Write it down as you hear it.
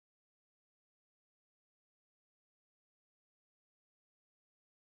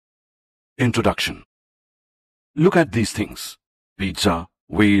Introduction. Look at these things: pizza,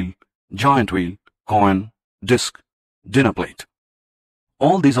 wheel, giant wheel, coin, disc, dinner plate.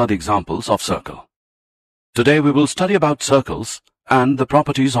 All these are the examples of circle. Today we will study about circles and the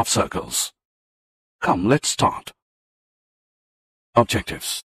properties of circles. Come, let's start.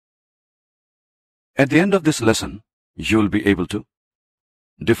 Objectives. At the end of this lesson, you will be able to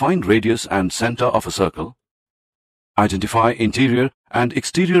define radius and center of a circle, identify interior and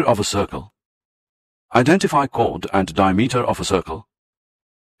exterior of a circle, identify chord and diameter of a circle,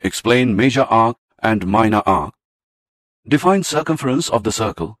 explain major arc and minor arc, define circumference of the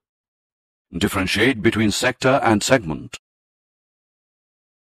circle, differentiate between sector and segment,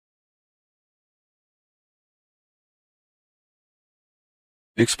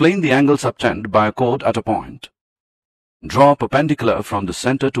 explain the angle subtended by a chord at a point, draw perpendicular from the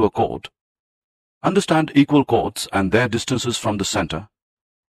center to a chord, understand equal chords and their distances from the center,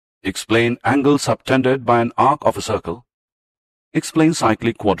 explain angle subtended by an arc of a circle, explain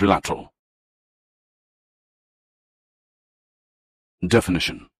cyclic quadrilateral.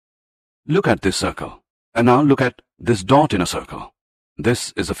 Definition. Look at this circle, and now look at this dot in a circle.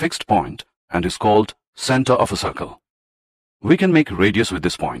 This is a fixed point and is called center of a circle. We can make radius with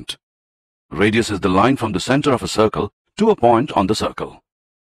this point. Radius is the line from the center of a circle to a point on the circle.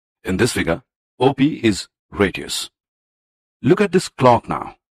 In this figure, OP is radius. Look at this clock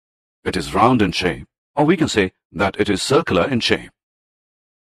now. It is round in shape, or we can say that it is circular in shape.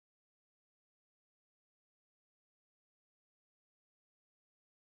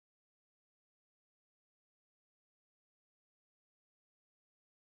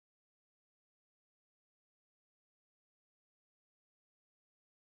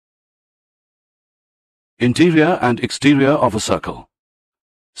 Interior and exterior of a circle.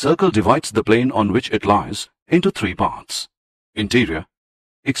 Circle divides the plane on which it lies into three parts: interior,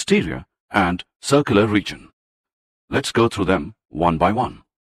 exterior, and circular region. Let's go through them one by one.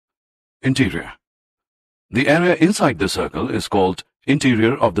 Interior. The area inside the circle is called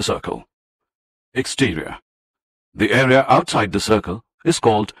interior of the circle. Exterior. The area outside the circle is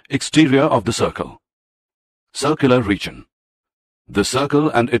called exterior of the circle. Circular region. The circle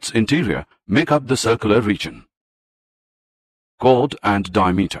and its interior make up the circular region. Chord and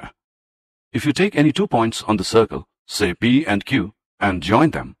diameter. If you take any 2 points on the circle, say P and Q, and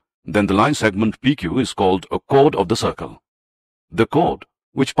join them, then the line segment PQ is called a chord of the circle. The chord,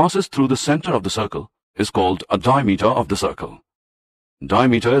 which passes through the center of the circle, is called a diameter of the circle.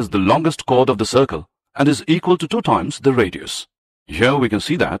 Diameter is the longest chord of the circle and is equal to 2 times the radius. Here we can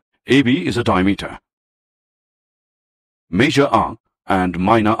see that AB is a diameter. Major arc and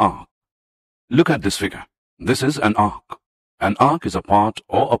minor arc. Look at this figure. This is an arc. An arc is a part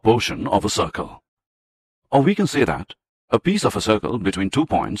or a portion of a circle. Or we can say that a piece of a circle between 2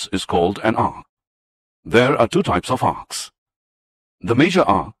 points is called an arc. There are 2 types of arcs: the major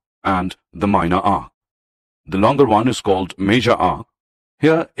arc and the minor arc. The longer one is called major arc.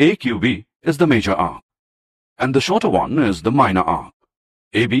 Here AQB is the major arc, and the shorter one is the minor arc.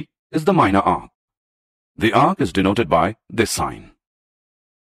 AB is the minor arc. The arc is denoted by this sign.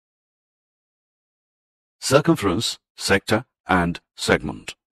 Circumference, sector, and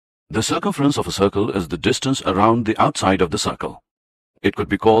segment. The circumference of a circle is the distance around the outside of the circle. It could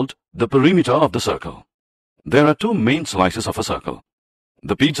be called the perimeter of the circle. There are 2 main slices of a circle: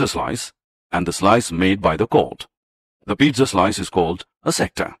 the pizza slice and the slice made by the chord. The pizza slice is called a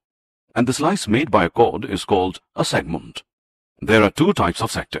sector, and the slice made by a chord is called a segment. There are 2 types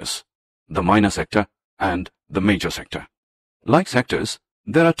of sectors: the minor sector and the major sector. Like sectors,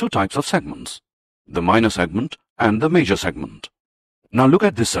 there are 2 types of segments: the minor segment and the major segment. Now look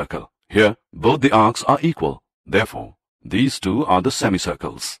at this circle. Here both the arcs are equal. Therefore, these 2 are the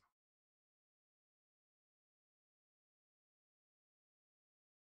semicircles.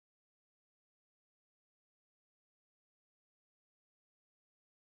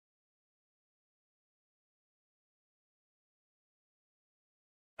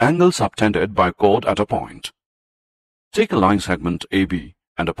 Angle subtended by chord at a point. Take a line segment AB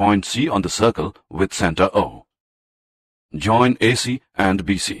and a point C on the circle with center O. Join AC and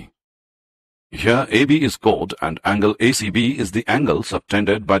BC. Here AB is chord and angle ACB is the angle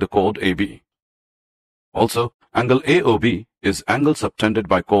subtended by the chord AB. Also, angle AOB is angle subtended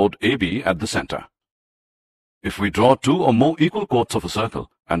by chord AB at the center. If we draw 2 or more equal chords of a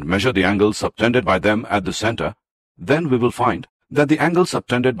circle and measure the angles subtended by them at the center, then we will find that the angles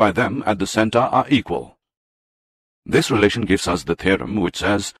subtended by them at the center are equal. This relation gives us the theorem which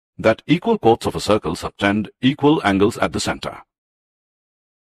says that equal chords of a circle subtend equal angles at the center.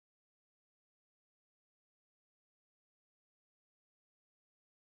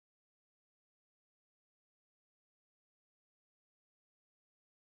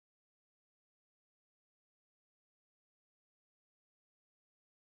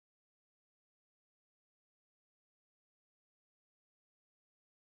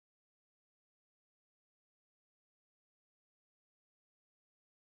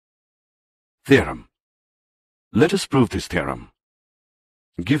 Theorem. Let us prove this theorem.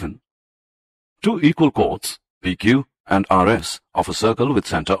 Given two equal chords PQ and RS of a circle with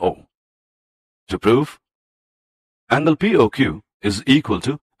center O. To prove, angle POQ is equal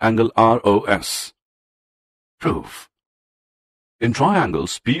to angle ROS. Proof. In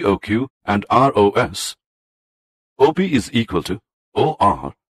triangles POQ and ROS, OP is equal to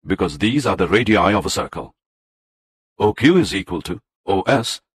OR because these are the radii of a circle. OQ is equal to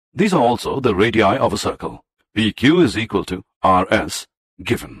OS. These are also the radii of a circle. PQ is equal to RS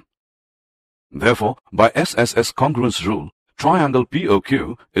given. Therefore, by SSS congruence rule, triangle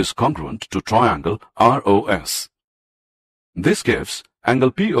POQ is congruent to triangle ROS. This gives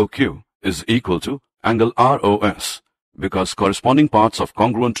angle POQ is equal to angle ROS because corresponding parts of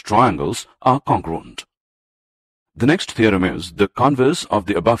congruent triangles are congruent. The next theorem is the converse of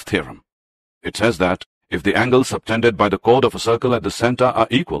the above theorem. It says that if the angles subtended by the chord of a circle at the center are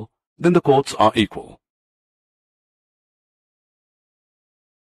equal, then the chords are equal.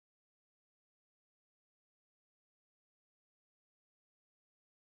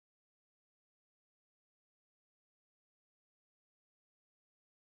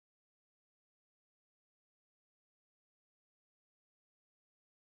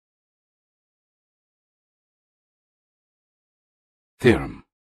 Theorem.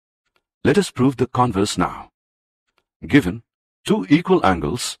 Let us prove the converse now. Given two equal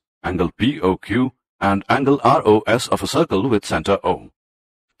angles, angle POQ and angle ROS of a circle with center O.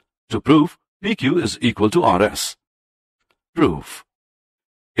 To prove, PQ is equal to RS. Proof.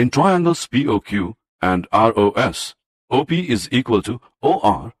 In triangles POQ and ROS, OP is equal to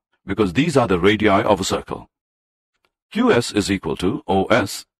OR because these are the radii of a circle. QS is equal to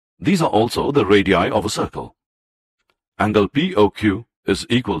OS. These are also the radii of a circle. Angle POQ is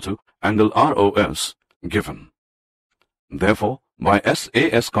equal to angle ROS given. Therefore, by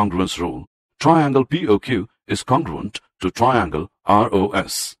SAS congruence rule, triangle POQ is congruent to triangle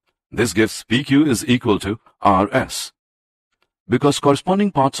ROS. This gives PQ is equal to RS because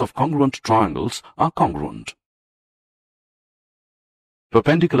corresponding parts of congruent triangles are congruent.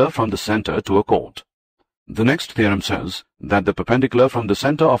 Perpendicular from the center to a chord. The next theorem says that the perpendicular from the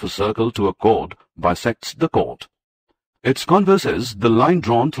center of a circle to a chord bisects the chord. Its converse is the line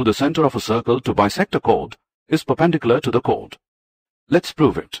drawn through the center of a circle to bisect a chord is perpendicular to the chord. Let's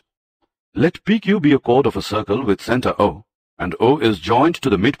prove it. Let PQ be a chord of a circle with center O, and O is joined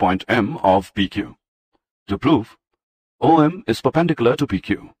to the midpoint M of PQ. To prove, OM is perpendicular to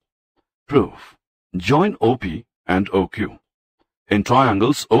PQ. Proof. Join OP and OQ. In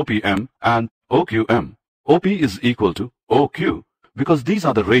triangles OPM and OQM, OP is equal to OQ because these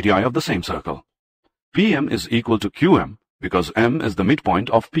are the radii of the same circle. PM is equal to QM because M is the midpoint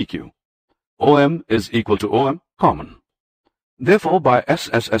of PQ. OM is equal to OM common. Therefore, by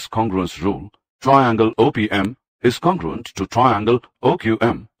SSS congruence rule, triangle OPM is congruent to triangle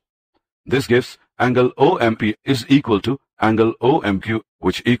OQM. This gives angle OMP is equal to angle OMQ,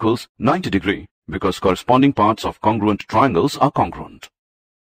 which equals 90 degree because corresponding parts of congruent triangles are congruent.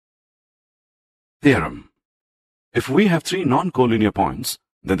 Theorem. If we have three non-collinear points,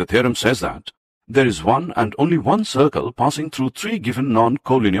 then the theorem says that there is one and only one circle passing through three given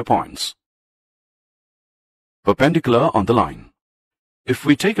non-collinear points. Perpendicular on the line. If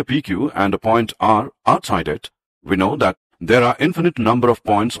we take a PQ and a point R outside it, we know that there are infinite number of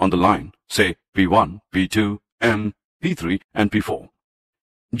points on the line, say P1, P2, M, P3 and P4.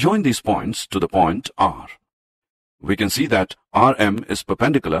 Join these points to the point R. We can see that RM is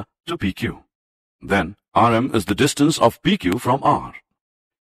perpendicular to PQ. Then RM is the distance of PQ from R.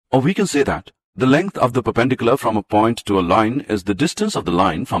 Or we can say that the length of the perpendicular from a point to a line is the distance of the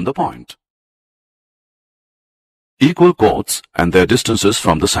line from the point. Equal chords and their distances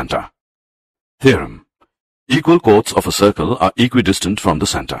from the center. Theorem. Equal chords of a circle are equidistant from the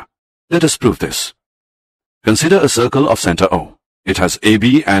center. Let us prove this. Consider a circle of center O. It has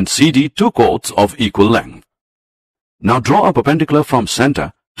AB and CD two chords of equal length. Now draw a perpendicular from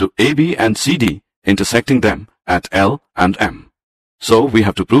center to AB and CD, intersecting them at L and M. So we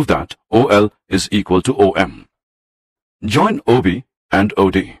have to prove that OL is equal to OM. Join OB and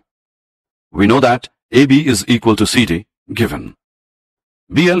OD. We know that AB is equal to CD given.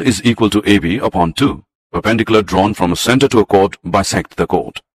 BL is equal to AB upon 2. Perpendicular drawn from a center to a chord bisect the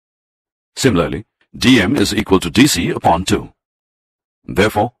chord. Similarly, DM is equal to DC upon 2.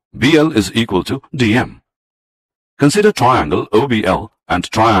 Therefore, BL is equal to DM. Consider triangle OBL and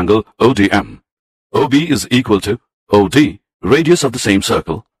triangle ODM. OB is equal to OD, radius of the same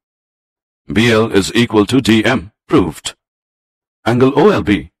circle. BL is equal to DM, proved. Angle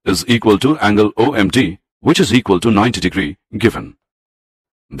OLB is equal to angle OMD, which is equal to 90 degree, given.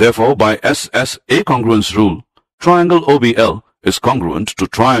 Therefore, by SSA congruence rule, triangle OBL is congruent to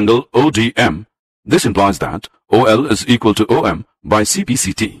triangle ODM. This implies that OL is equal to OM by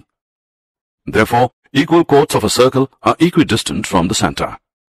CPCT. Therefore, equal chords of a circle are equidistant from the center.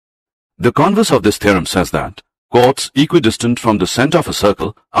 The converse of this theorem says that chords equidistant from the center of a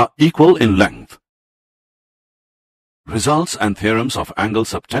circle are equal in length. Results and theorems of angles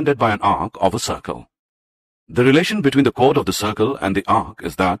subtended by an arc of a circle. The relation between the chord of the circle and the arc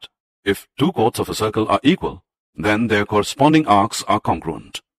is that if two chords of a circle are equal, then their corresponding arcs are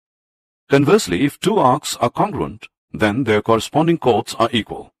congruent. Conversely, if two arcs are congruent, then their corresponding chords are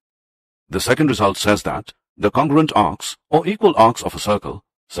equal. The second result says that the congruent arcs or equal arcs of a circle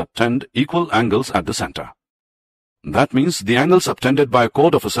subtend equal angles at the center. That means the angle subtended by a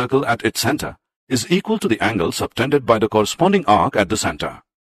chord of a circle at its center is equal to the angle subtended by the corresponding arc at the center.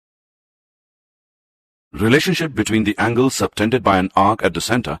 Relationship between the angles subtended by an arc at the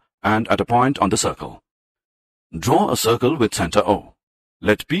center and at a point on the circle. Draw a circle with center O.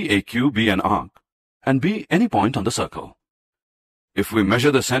 Let PAQ be an arc and be any point on the circle. If we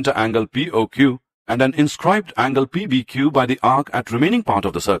measure the center angle POQ and an inscribed angle PBQ by the arc at remaining part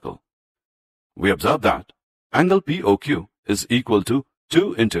of the circle, we observe that angle POQ is equal to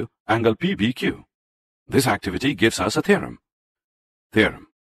 2 into angle PBQ. This activity gives us a theorem. Theorem.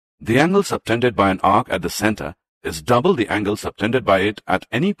 The angle subtended by an arc at the center is double the angle subtended by it at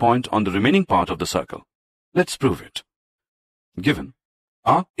any point on the remaining part of the circle. Let's prove it. Given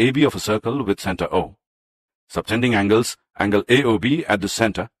arc AB of a circle with center O, subtending angles angle AOB at the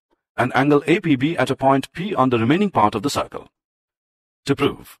center and angle APB at a point P on the remaining part of the circle. To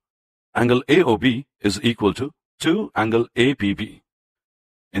prove, angle AOB is equal to 2 angle APB.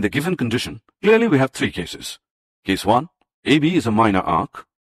 In the given condition, clearly we have three cases. Case 1, AB is a minor arc.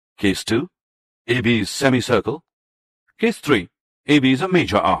 Case 2, AB is semicircle. Case 3, AB is a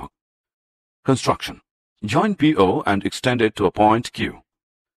major arc. Construction. Join PO and extend it to a point Q.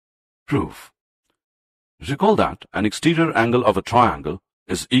 Proof. Recall that an exterior angle of a triangle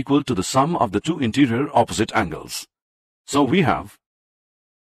is equal to the sum of the two interior opposite angles. So we have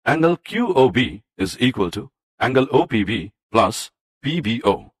angle QOB is equal to angle OPB plus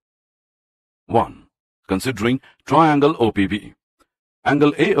PBO. 1. Considering triangle OPB.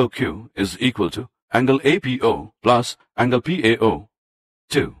 Angle AOQ is equal to angle APO plus angle PAO.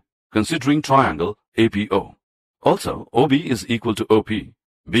 2. Considering triangle APO. Also, OB is equal to OP,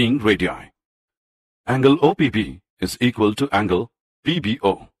 being radii. Angle OPB is equal to angle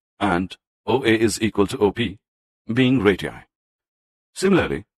PBO, and OA is equal to OP, being radii.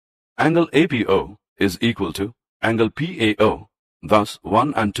 Similarly, angle APO is equal to angle PAO. Thus,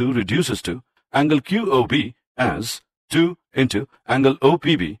 1 and 2 reduces to angle QOB as 2 into angle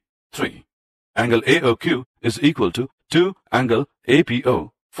OPB, 3. Angle AOQ is equal to 2 angle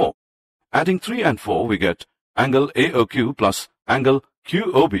APO, 4. Adding 3 and 4, we get angle AOQ plus angle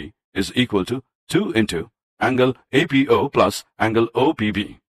QOB is equal to 2 into angle APO plus angle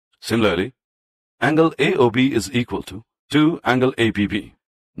OPB. Similarly, angle AOB is equal to 2 angle APB.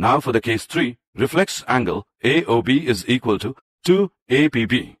 Now for the case 3, reflex angle AOB is equal to 2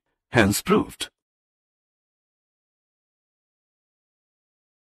 APB, hence proved.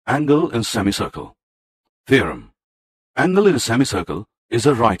 Angle in semicircle. Theorem. Angle in a semicircle is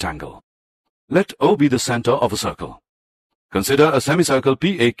a right angle. Let O be the center of a circle. Consider a semicircle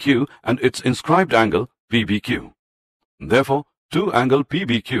PAQ and its inscribed angle PBQ. Therefore, 2 angle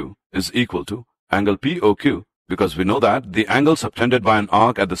PBQ is equal to angle POQ because we know that the angle subtended by an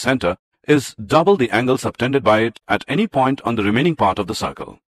arc at the center is double the angle subtended by it at any point on the remaining part of the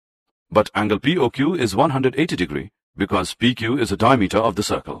circle. But angle POQ is 180 degree because PQ is the diameter of the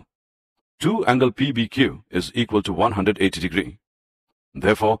circle. 2 angle PBQ is equal to 180 degree.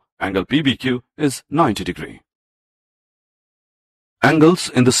 Therefore, angle PBQ is 90 degree. Angles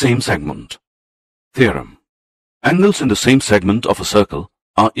in the same segment. Theorem. Angles in the same segment of a circle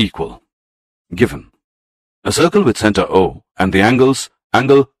are equal. Given a circle with center O and the angles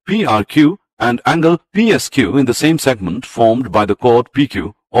angle PRQ and angle PSQ in the same segment formed by the chord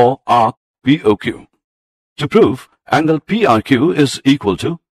PQ or arc POQ. To prove, angle PRQ is equal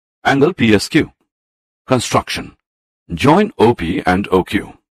to angle PSQ. Construction. Join OP and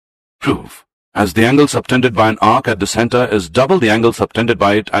OQ. Prove. As the angle subtended by an arc at the center is double the angle subtended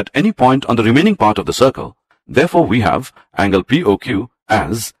by it at any point on the remaining part of the circle, therefore we have angle POQ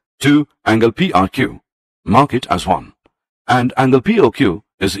as 2 angle PRQ. Mark it as 1. And angle POQ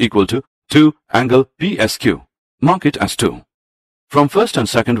is equal to 2 angle PSQ. Mark it as 2. From first and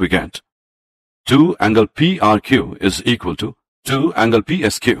second we get 2 angle PRQ is equal to 2 angle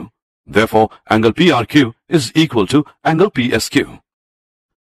PSQ. Therefore, angle PRQ is equal to angle PSQ.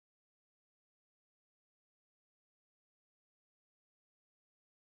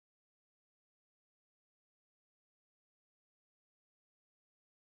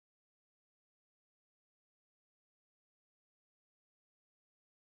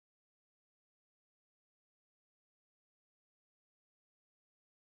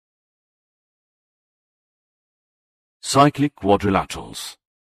 Cyclic quadrilaterals.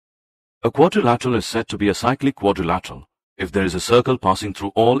 A quadrilateral is said to be a cyclic quadrilateral if there is a circle passing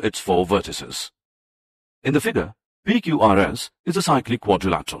through all its 4 vertices. In the figure, PQRS is a cyclic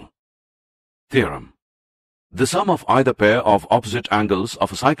quadrilateral. Theorem. The sum of either pair of opposite angles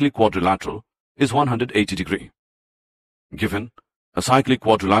of a cyclic quadrilateral is 180 degree. Given a cyclic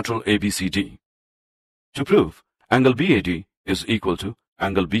quadrilateral ABCD. To prove, angle BAD is equal to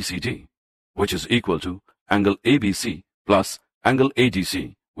angle BCD, which is equal to angle ABC plus angle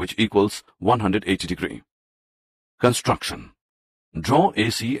ADC, which equals 180 degree. Construction. Draw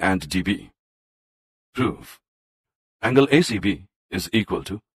AC and DB. Prove. Angle ACB is equal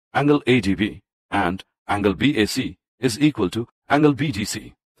to angle ADB and angle BAC is equal to angle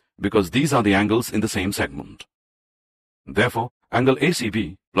BDC, because these are the angles in the same segment. Therefore, angle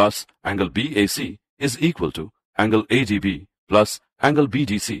ACB plus angle BAC is equal to angle ADB plus angle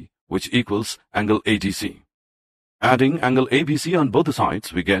BDC, which equals angle ADC. Adding angle ABC on both the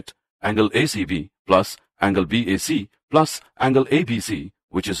sides, we get angle ACB plus angle BAC plus angle ABC,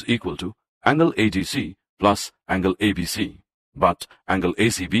 which is equal to angle ADC plus angle ABC. But angle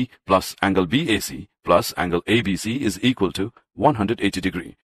ACB plus angle BAC plus angle ABC is equal to 180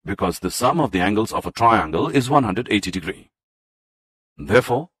 degree, because the sum of the angles of a triangle is 180 degree.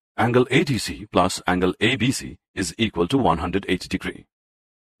 Therefore, angle ADC plus angle ABC is equal to 180 degree.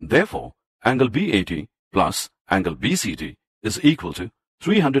 Therefore, angle BAD plus angle BCD is equal to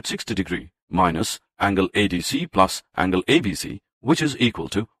 360 degree minus angle ADC plus angle ABC, which is equal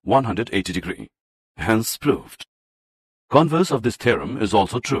to 180 degree. Hence proved. Converse of this theorem is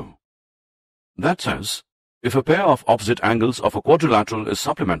also true. That says, if a pair of opposite angles of a quadrilateral is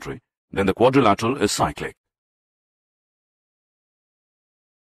supplementary, then the quadrilateral is cyclic.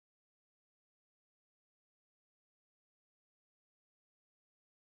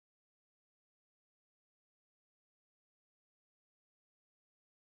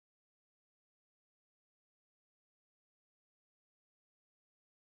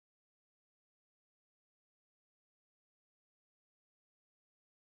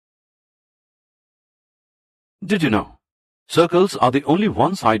 Did you know? Circles are the only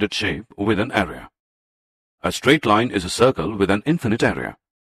one-sided shape with an area. A straight line is a circle with an infinite area.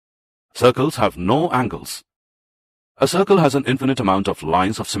 Circles have no angles. A circle has an infinite amount of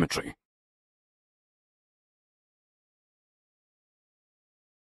lines of symmetry.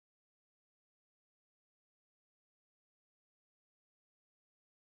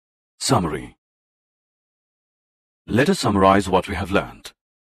 Summary. Let us summarize what we have learned.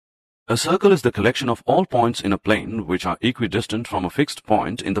 A circle is the collection of all points in a plane which are equidistant from a fixed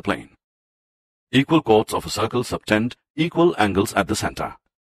point in the plane. Equal chords of a circle subtend equal angles at the center.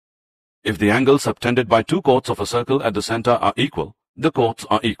 If the angles subtended by 2 chords of a circle at the center are equal, the chords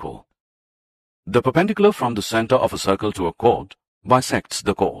are equal. The perpendicular from the center of a circle to a chord bisects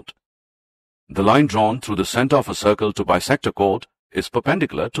the chord. The line drawn through the center of a circle to bisect a chord is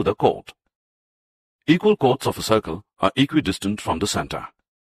perpendicular to the chord. Equal chords of a circle are equidistant from the center.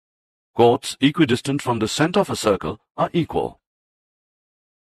 Chords equidistant from the center of a circle are equal.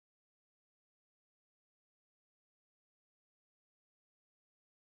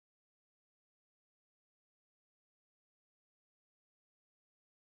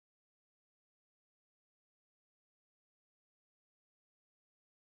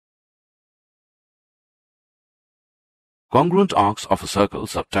 Congruent arcs of a circle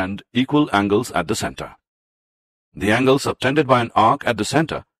subtend equal angles at the center. The angle subtended by an arc at the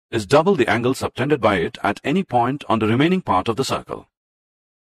center is double the angle subtended by it at any point on the remaining part of the circle.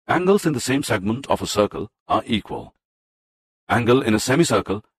 Angles in the same segment of a circle are equal. Angle in a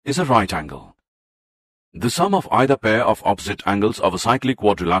semicircle is a right angle. The sum of either pair of opposite angles of a cyclic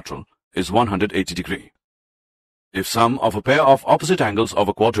quadrilateral is 180 degree. If sum of a pair of opposite angles of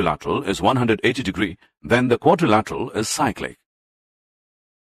a quadrilateral is 180 degree, then the quadrilateral is cyclic.